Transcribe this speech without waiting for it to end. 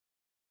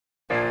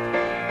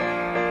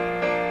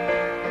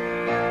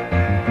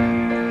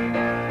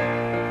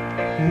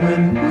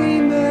When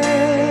we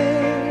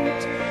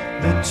met,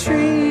 the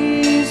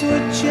trees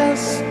were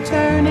just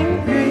turning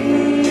green.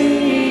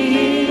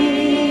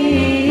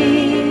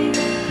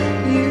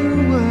 You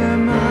were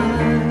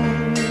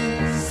my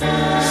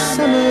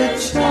summer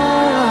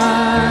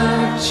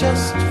child,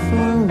 just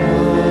for a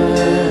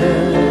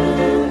while.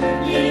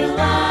 You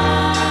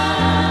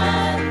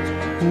are.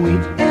 We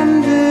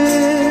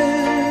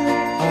ended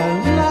our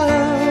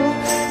love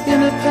in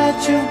a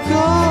patch of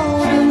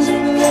golden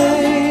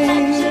flame.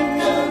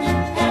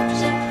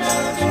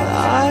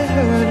 I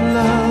heard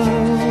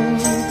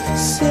love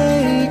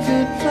say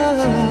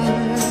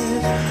goodbye.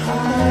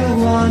 I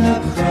wanna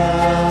cry.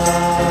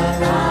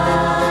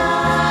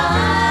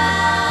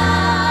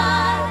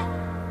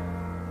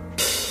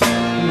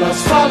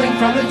 Love's falling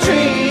from the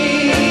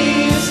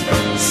trees,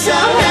 so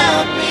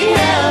help me,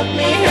 help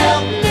me,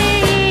 help me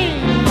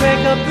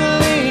break up the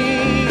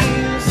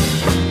leaves.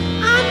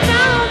 I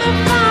know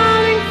they're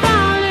falling,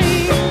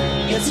 falling.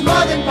 It's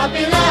more than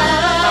puppy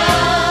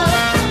love.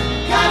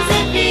 'Cause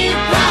if you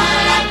cry,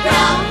 I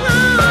cry.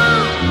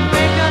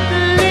 Break up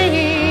the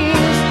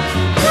leaves.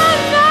 I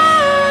know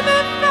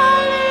they're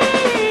falling.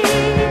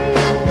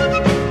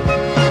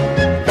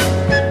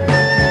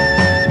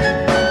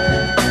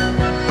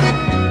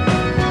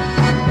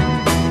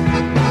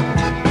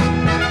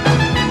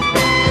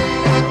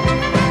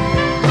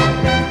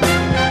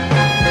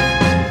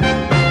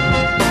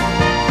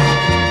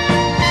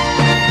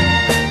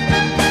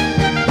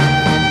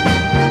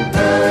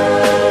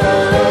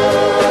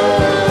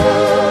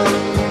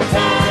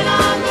 Turn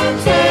on the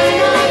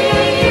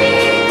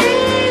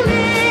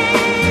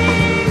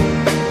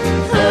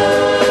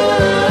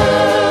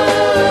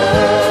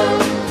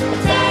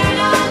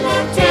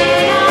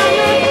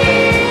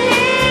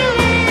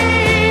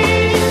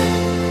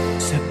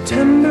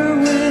September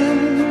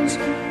winds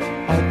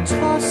are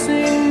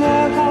tossing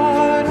my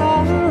heart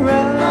all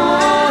around.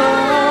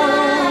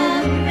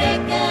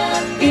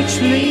 Each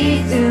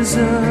leaf is a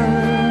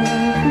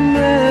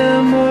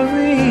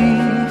memory,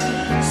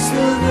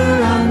 silver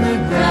on the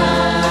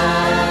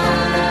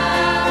ground.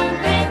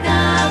 break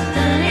up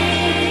the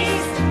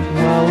leaves.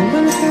 While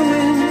winter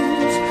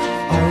winds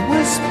are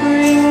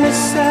whispering a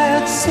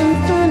sad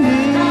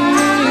symphony.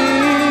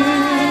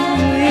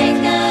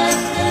 Break up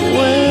the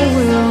Where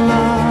will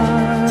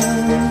our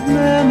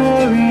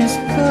memories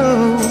go,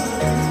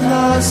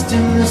 lost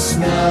in the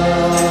snow?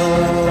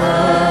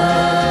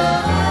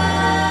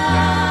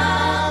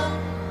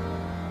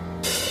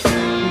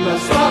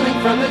 Love's falling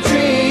from the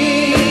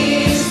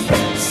trees,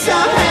 so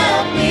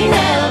help me,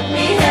 help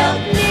me,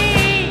 help me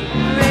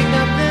break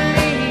up the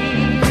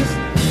leaves.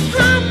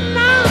 I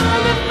know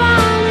they're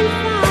falling,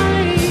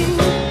 falling.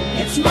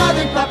 It's more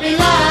than puppy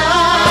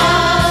love.